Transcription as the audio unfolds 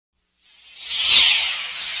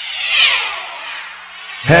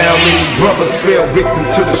How many brothers fell victim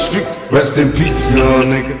to the streets? Rest in peace,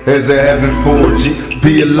 young nigga. As a heaven for a G.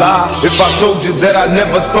 Be alive if I told you that I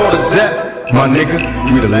never thought of death. My nigga,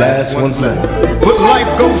 we the last ones left. But life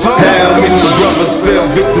goes on. How many brothers fell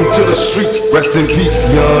victim to the streets? Rest in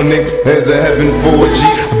peace, young nigga. As a heaven for a G.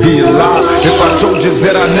 Be alive if I told you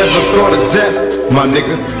that I never thought of death. My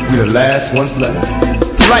nigga, we the last ones left.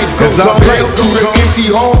 Life goes on, life through the empty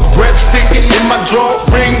halls, breath sticking in my drawers.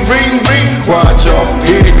 Ring, ring, ring. Watch y'all,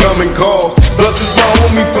 here they come and call. Plus it's my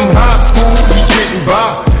homie from high school, he getting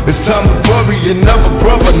by. It's time to bury another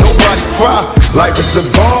brother, nobody cry. Life is a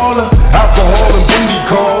baller, alcohol and booty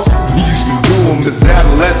calls. We used to do them as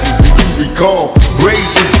adolescents, do you recall? Raise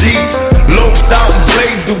the G's, loped out and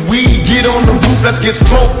blaze the weed. Get on the roof, let's get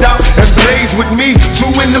smoked out and blaze with me. 2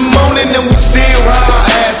 in the morning and we still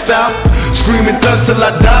high, assed out. Screaming thug till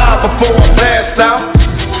I die before I pass out.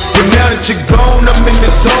 But now that you're gone, I'm in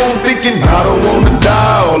the zone thinking I don't wanna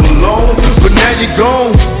die all alone. But now you're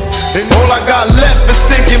gone, and all I got left is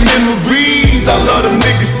stinking memories. I love them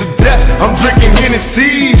niggas to death, I'm drinking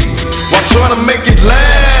Hennessy while trying to make it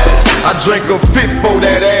last. I drank a fifth for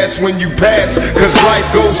that ass when you pass, cause life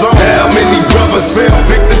goes on. How many brothers fell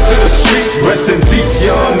victim to the streets? Rest in peace,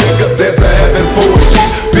 young nigga, there's a heaven for a G.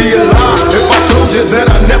 Be alive if I told you that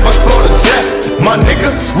I never thought of death. My nigga,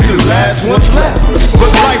 we the last ones left. But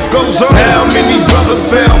life goes on. How many brothers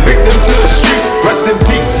fell victim to the streets? Rest in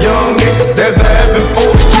peace, young nigga, there's a heaven for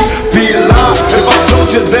a G. Be alive if I told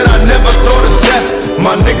you that I never thought of death.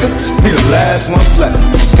 My nigga, we the last ones left.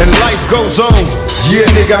 And life goes on. Yeah,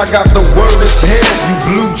 nigga, I got the word as hell. You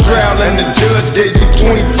blew trial and the judge gave you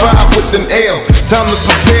 25 with an L. Time to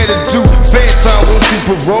prepare to do fair time, won't see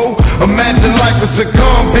parole. Imagine life as a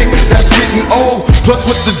convict that's getting old. Plus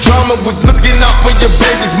with the drama, with looking out for your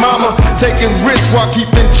baby's mama, taking risks while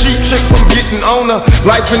keeping cheap chicks from getting on her.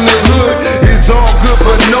 Life in the hood is all good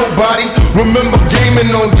for nobody. Remember gaming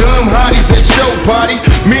on dumb hotties at show party.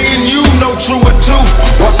 Me and you know true or two,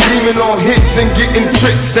 while scheming on hits and getting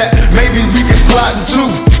tricks that maybe we can slide into.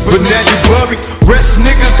 But now you worried, rest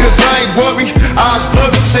nigga, cause I ain't worried. I was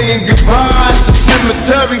bloody saying goodbye at the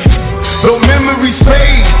cemetery. Though memories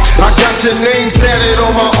fade, I got your name tatted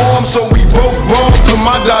on my arm, so we both born to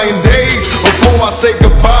my dying days. Before I say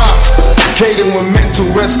goodbye, Caden with mental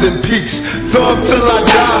rest in peace. Thug till I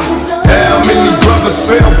die. How many brothers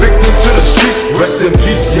fell victim to the streets? Rest in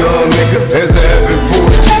peace, young nigga, there's a heaven for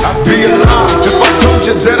it. I'd be alive if I told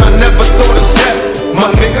you that I never thought of death. My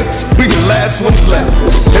nigga, we the last ones left.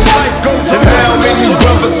 And life goes on. And how many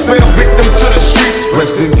brothers fell victim to the streets?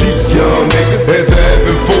 Rest in peace, young nigga, there's a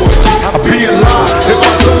heaven for it. I'd be alive if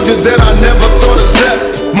I told you that I never thought of death.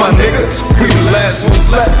 My nigga, we the last ones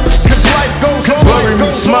left. Cause life goes on. Bury me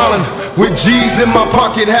smiling with G's in my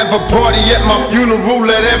pocket. Have a party at my funeral.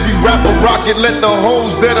 Let every rapper rock it. Let the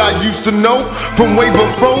hoes that I used to know from way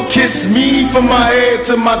before kiss me from my head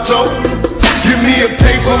to my toe. Give me a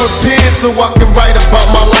paper, a pen, so I can write about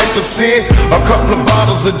my life of sin. A couple of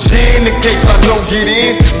bottles of gin in case I don't get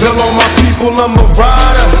in. Tell all my people I'm a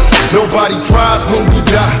rider. Nobody cries when we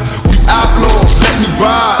die. We outlaws, let me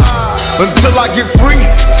ride until I get free.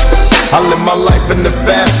 I live my life in the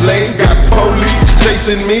fast lane. Got police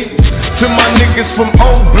chasing me. To my niggas from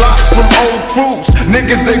old blocks, from old crews,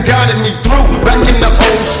 niggas that guided me through back in the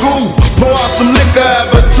old school. Pour out some liquor,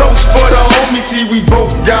 have a toast for the homies. See, we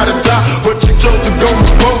both gotta die, but you chose to go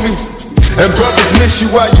before me. And brothers miss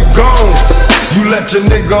you while you gone. You left your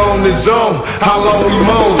nigga on his own. How long he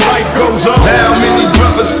moans, life goes on. How many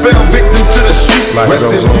brothers fell victim to the streets?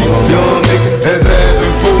 Rest in peace, young nigga, as I have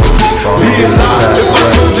been for. Be alive if I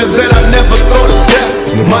told you that I never thought of death.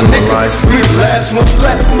 My nigga, we the last ones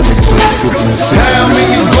left. How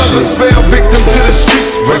many brothers fell victim to the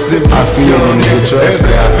streets? Rest in peace, young nigga, as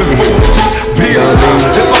I have been for. Be alive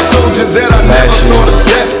if I told you that I never thought of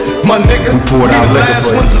death. My nigga, we the last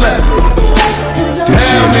ones left.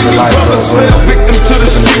 How many brothers fell victim to the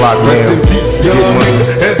streets? Rest in peace, young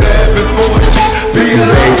nigga, as I have been for. Be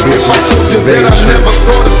alive if I told you that I never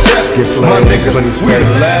thought of death. My nigga, we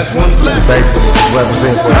the last ones left.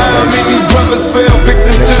 How many brothers fell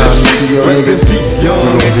victim to the streets? Rest in peace,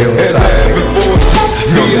 young nigga, as I have been for.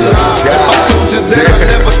 Be alive if I told you that I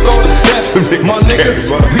never thought of death. My nigga,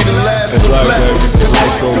 we the last ones left.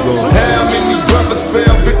 How many brothers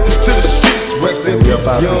fell victim to the streets? Rest in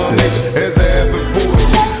peace, young nigga, as I have been for.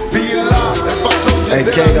 Be alive if I told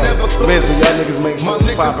you that I never thought of death. Y'all niggas make sure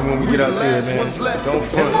it's poppin' when we get out there, man. Don't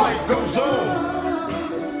front. Life goes on.